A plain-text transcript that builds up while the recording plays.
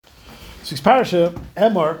So it's parasha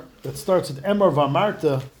Emor that starts with Emor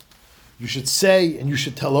Vamarta. You should say and you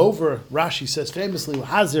should tell over. Rashi says famously,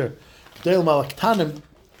 Hazir, G'dayel Malaktanim,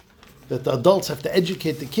 that the adults have to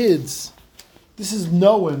educate the kids. This is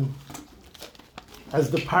known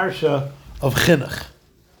as the parsha of Chinuch.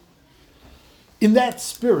 In that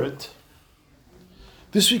spirit,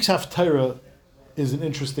 this week's Haftarah is an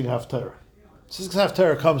interesting Haftarah. This week's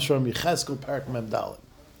Haftarah comes from Yechezkel Parak Mem Daled.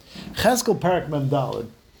 Yechezkel Parak Mem Daled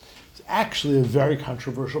is actually a very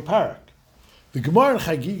controversial parak. The Gemara in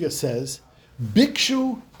Chagiga says,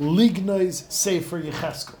 Bikshu Lignois Sefer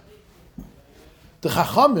Yechezkel. The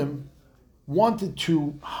Chachamim wanted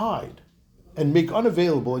to hide and make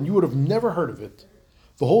unavailable, and you would have never heard of it,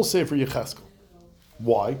 the whole Sefer Yechezkel.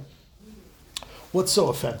 Why? What's so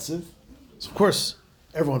offensive? So of course,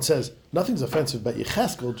 everyone says, nothing's offensive about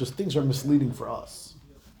Yechezkel, just things are misleading for us.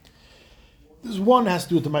 This one has to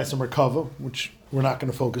do with the Ma'aser Merkava, which we're not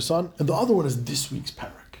going to focus on, and the other one is this week's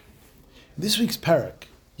parak. In this week's parak,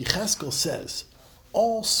 Yechezkel says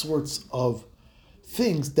all sorts of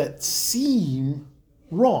things that seem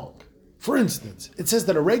wrong. For instance, it says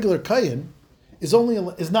that a regular Kayin is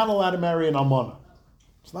not allowed to marry an Almana.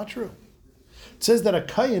 It's not true. It says that a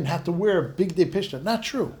Kayin had to wear a big day pishna. Not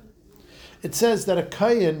true. It says that a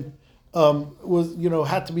Kayin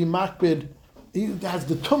had to be makbid. He has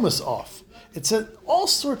the tumas off. It says all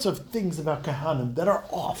sorts of things about Kahanim that are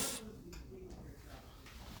off.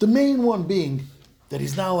 The main one being that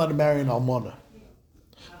he's not allowed to marry an Almana.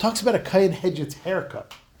 Talks about a Kayin Hedget's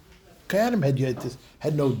haircut. Kayanim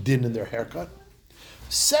had no din in their haircut.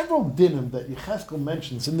 Several dinim that Yechezkel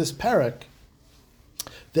mentions in this parak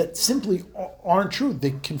that simply aren't true.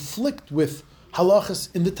 They conflict with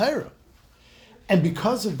halachas in the Torah. And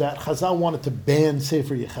because of that, Chazal wanted to ban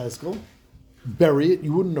Sefer Yechezkel, bury it,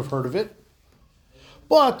 you wouldn't have heard of it.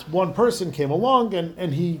 But one person came along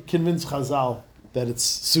and he convinced Chazal that it's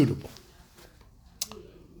suitable.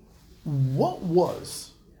 What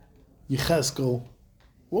was Yechezkel?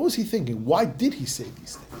 What was he thinking? Why did he say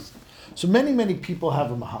these things? So many people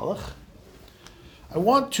have a mahalach. I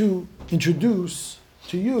want to introduce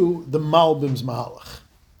to you the Malbim's mahalach.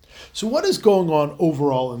 So what is going on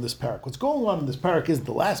overall in this parak? What's going on in this parak is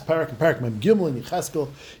the last parak, in parak Mem Gimel and Yechezkel.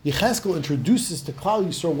 Yechezkel introduces to Klal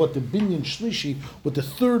Yisrael what the Binyan Shlishi, what the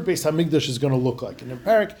third Beis Hamikdash is going to look like. And in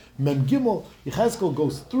parak Mem Gimel, Yechezkel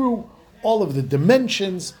goes through all of the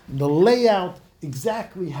dimensions, the layout,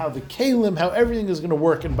 exactly how the kalim, how everything is going to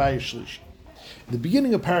work in Bayis Shlishi. In the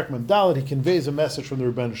beginning of parak Mem Daled, he conveys a message from the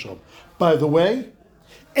Rebbeinu Shalom. By the way,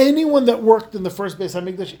 anyone that worked in the first Beis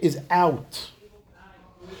Hamikdash is out.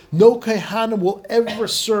 No Kehanim will ever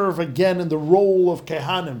serve again in the role of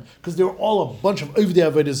Kehanim because they were all a bunch of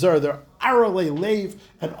Ivdei Avodah Zarah. They're Aralei Leiv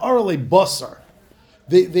and Aralei Basar.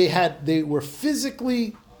 They were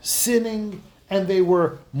physically sinning and they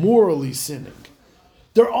were morally sinning.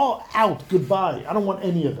 They're all out. Goodbye. I don't want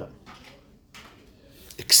any of them.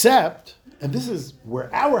 Except, and this is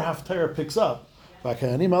where our Haftarah picks up, one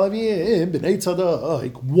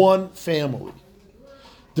family,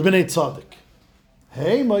 the Bnei Tzaddik.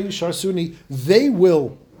 Hey, Ma'yishar Suni, they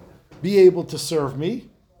will be able to serve me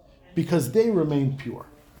because they remain pure.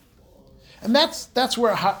 And that's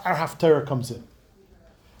where our Haftarah comes in.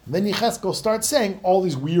 And then Yechezkel starts saying all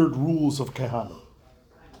these weird rules of Kehanim.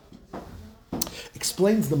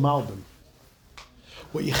 Explains the Malbim.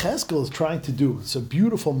 What Yechezkel is trying to do, it's a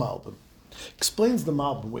beautiful Malbim. Explains the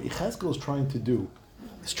Malbim. What Yechezkel is trying to do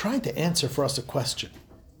is trying to answer for us a question.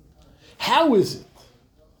 How is it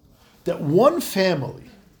that one family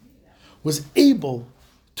was able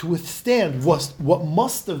to withstand what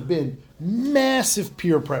must have been massive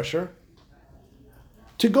peer pressure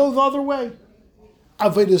to go the other way?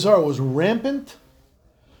 Avodah Zarah was rampant.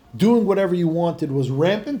 Doing whatever you wanted was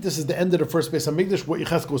rampant. This is the end of the first Beis Hamikdash. What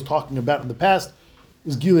Yechezkel was talking about in the past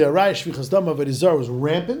was Gilui Arayah, Shvichas Dam. Avodah Zarah was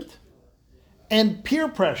rampant. And peer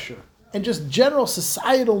pressure and just general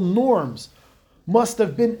societal norms must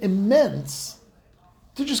have been immense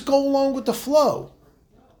to just go along with the flow.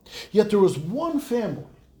 Yet there was one family,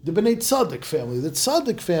 the Bnei Tzaddik family. The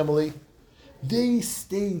Tzaddik family, they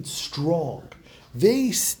stayed strong.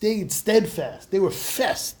 They stayed steadfast. They were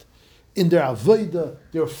fest in their avodah.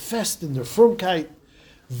 They were fest in their frumkeit.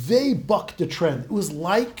 They bucked the trend. It was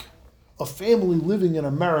like a family living in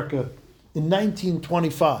America in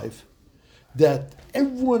 1925 that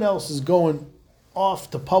everyone else is going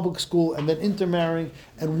off to public school and then intermarrying,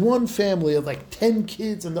 and one family of like 10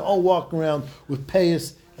 kids, and they're all walking around with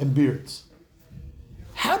payas and beards.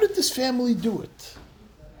 How did this family do it?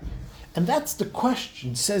 And that's the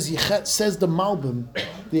question, says the Malbim,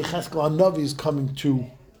 the Yechezkel HaNavi is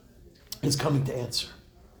coming to answer.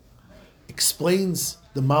 explains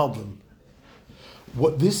the Malbim,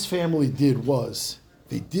 what this family did was,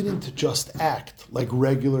 they didn't just act like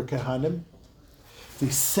regular Kehanim. They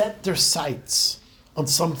set their sights on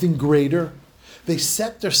something greater. They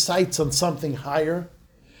set their sights on something higher.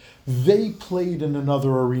 They played in another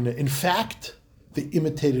arena. In fact, they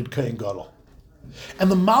imitated Kohen Gadol. And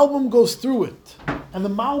the Malbim goes through it. And the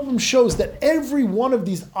Malbim shows that every one of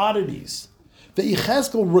these oddities that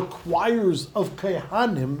Yechezkel requires of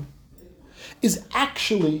Kehanim is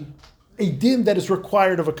actually a din that is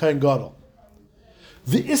required of a Kohen Gadol.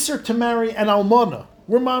 The Isser to marry an Almana,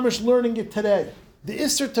 we're mamish learning it today. The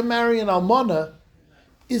Isser to marry an Almana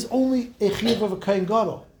is only a chiyuv of a Kohen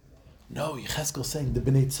Gadol. No, Yechezkel is saying the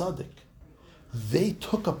Bnei Tzaddik, they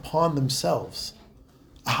took upon themselves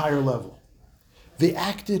a higher level. They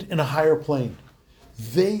acted in a higher plane.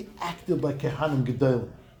 They acted like Kehanim Gedolim.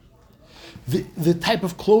 The type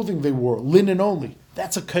of clothing they wore, linen only,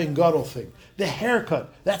 that's a Kohen Gadol thing. The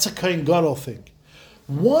haircut, that's a Kohen Gadol thing.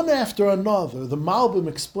 One after another, the Malbim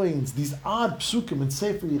explains these odd psukim in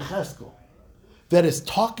Sefer Yechezkel that is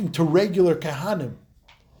talking to regular Kehanim,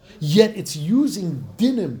 yet it's using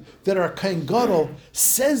dinim that are Kohen Gadol.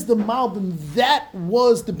 Says the Malbim, that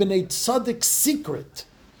was the Bnei Tzaddik's secret.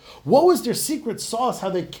 What was their secret sauce? How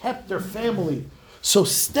they kept their family so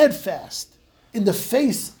steadfast in the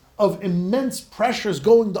face of immense pressures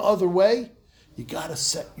going the other way? You got to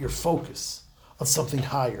set your focus on something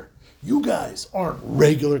higher. You guys aren't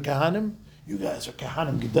regular Kehanim. You guys are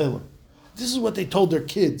Kehanim Gedolim. This is what they told their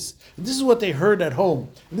kids. And this is what they heard at home.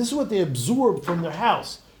 And this is what they absorbed from their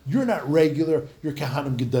house. You're not regular. You're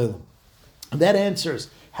Kehanim Gedolim. And that answers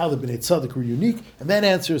how the Bnei Tzaddik were unique. And that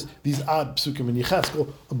answers these odd psukim in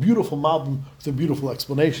Yechezkel. A beautiful Malbim with a beautiful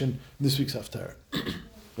explanation in this week's Haftarah.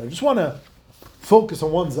 I just want to focus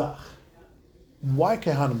on one zach. Why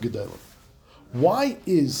Kehanim Gedolim? Why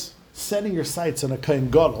is setting your sights on a Kohen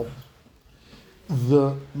Gadol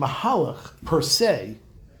the mahalach per se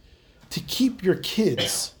to keep your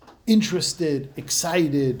kids interested,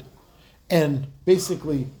 excited, and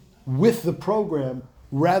basically with the program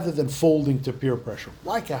rather than folding to peer pressure?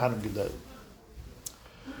 Why Kehanim Gedolim?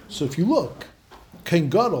 So if you look, Kohen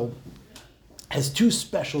Gadol has two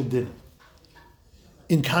special dinim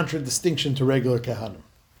in contradistinction to regular Kehanim.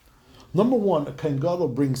 Number one, a Kohen Gadol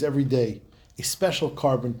brings every day a special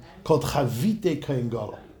carbon called Chavite Kohen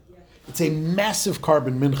Gadol. It's a massive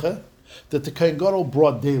carbon mincha that the Kohen Gadol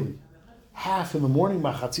brought daily. Half in the morning,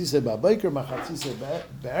 machatzise ba'bayker, machatzise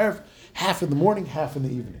ba'erev, half in the morning, half in the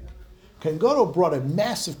evening. Kohen Gadol brought a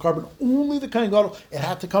massive carbon, only the Kohen Gadol. It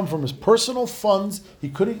had to come from his personal funds. He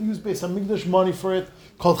couldn't use Beis HaMikdash money for it,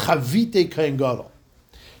 called Chavite Kohen Gadol.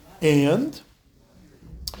 And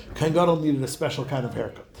Kohen Gadol needed a special kind of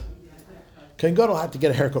haircut. Kohen Gadol had to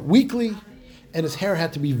get a haircut weekly, and his hair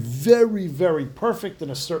had to be very, very perfect in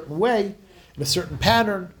a certain way, in a certain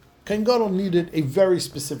pattern. Kohen Gadol needed a very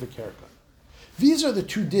specific haircut. These are the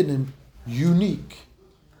two dinim unique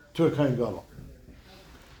to a Kohen Gadol.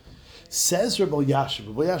 Says Rabbi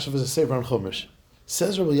Yashiv is a Sefer on Chumash.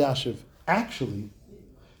 Says Rabbi Yashiv, actually,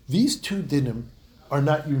 these two dinim are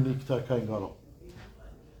not unique to a Kohen Gadol.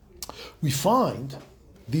 We find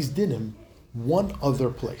these dinim one other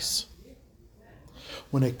place.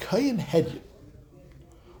 When a Kohen Hedyot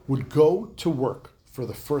would go to work for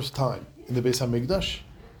the first time in the Beis HaMikdash,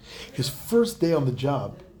 his first day on the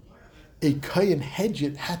job, a Kohen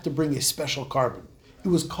Hedyot had to bring a special carbon. It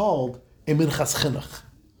was called a Minchas Chinuch.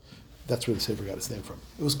 That's where the Sefer got its name from.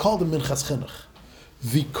 It was called a Minchas Chinuch.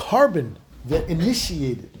 The carbon that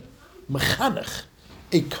initiated Mechanech,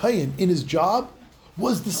 a Kohen in his job,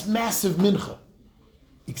 was this massive mincha.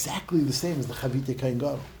 Exactly the same as the Chavite Kohen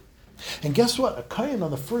Gadol. And guess what? A Kohen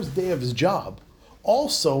on the first day of his job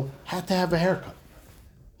also had to have a haircut.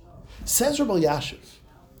 Says Rabbi Yashiv,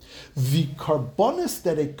 the carbonis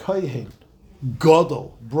that a Kohen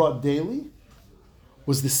Gadol brought daily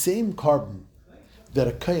was the same carbon that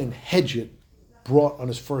a Kohen Hedyot brought on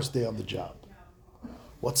his first day on the job.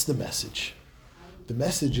 What's the message? The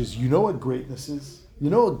message is, you know what greatness is? You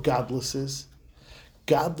know what godless is?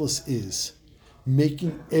 Godless is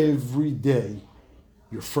making every day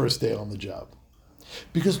your first day on the job.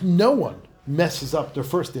 Because no one messes up their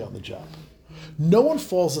first day on the job. No one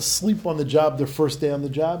falls asleep on the job their first day on the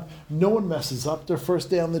job. No one messes up their first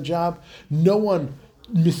day on the job. No one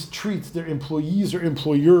mistreats their employees or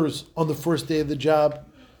employers on the first day of the job.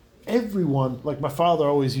 Everyone, like my father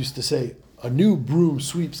always used to say, a new broom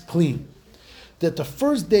sweeps clean. That the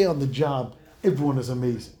first day on the job, everyone is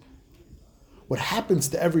amazing. What happens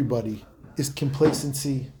to everybody is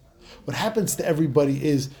complacency. What happens to everybody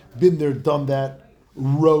is been there, done that,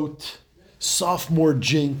 rote, sophomore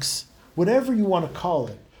jinx, whatever you want to call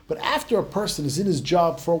it. But after a person is in his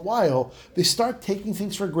job for a while, they start taking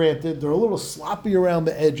things for granted. They're a little sloppy around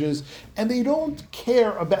the edges, and they don't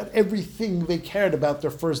care about everything they cared about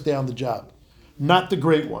their first day on the job. Not the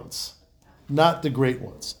great ones. Not the great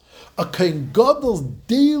ones. A Kohen Gadol's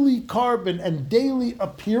daily carbon and daily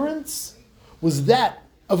appearance was that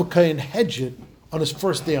of a Kohen Hedjit on his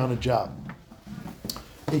first day on a job.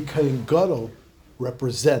 A Kohen Gadol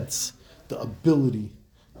represents the ability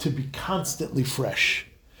to be constantly fresh,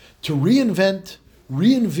 to reinvent,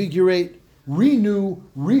 reinvigorate, renew,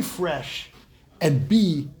 refresh, and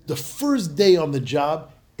be the first day on the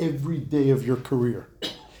job every day of your career.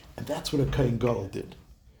 And that's what a Kohen Gadol did.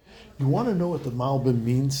 You want to know what the Malbim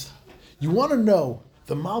means? You want to know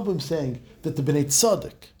the Malbim saying that the Bnei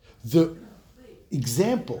Tzaddik, the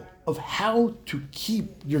example of how to keep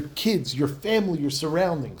your kids, your family, your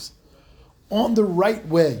surroundings on the right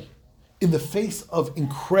way in the face of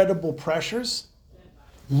incredible pressures.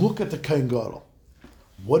 Look at the Kohen Gadol.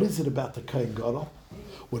 What is it about the Kohen Gadol?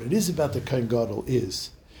 What it is about the Kohen Gadol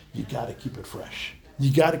is you got to keep it fresh.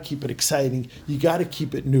 You got to keep it exciting. You got to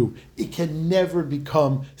keep it new. It can never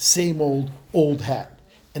become same old hat.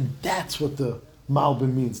 And that's what the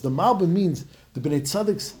Malbim means. The Malbim means the Bnei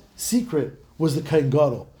Tzaddik's secret was the Kohen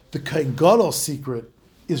Gadol. The Kohen Gadol's secret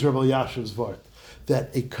is Rabbi Yashiv's Vart,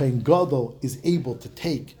 that a Kohen Gadol is able to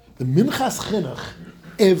take the Minchas Chinuch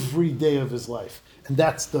every day of his life. And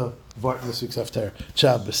that's the Vart in this week's Haftarah.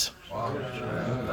 Shabbos. Wow.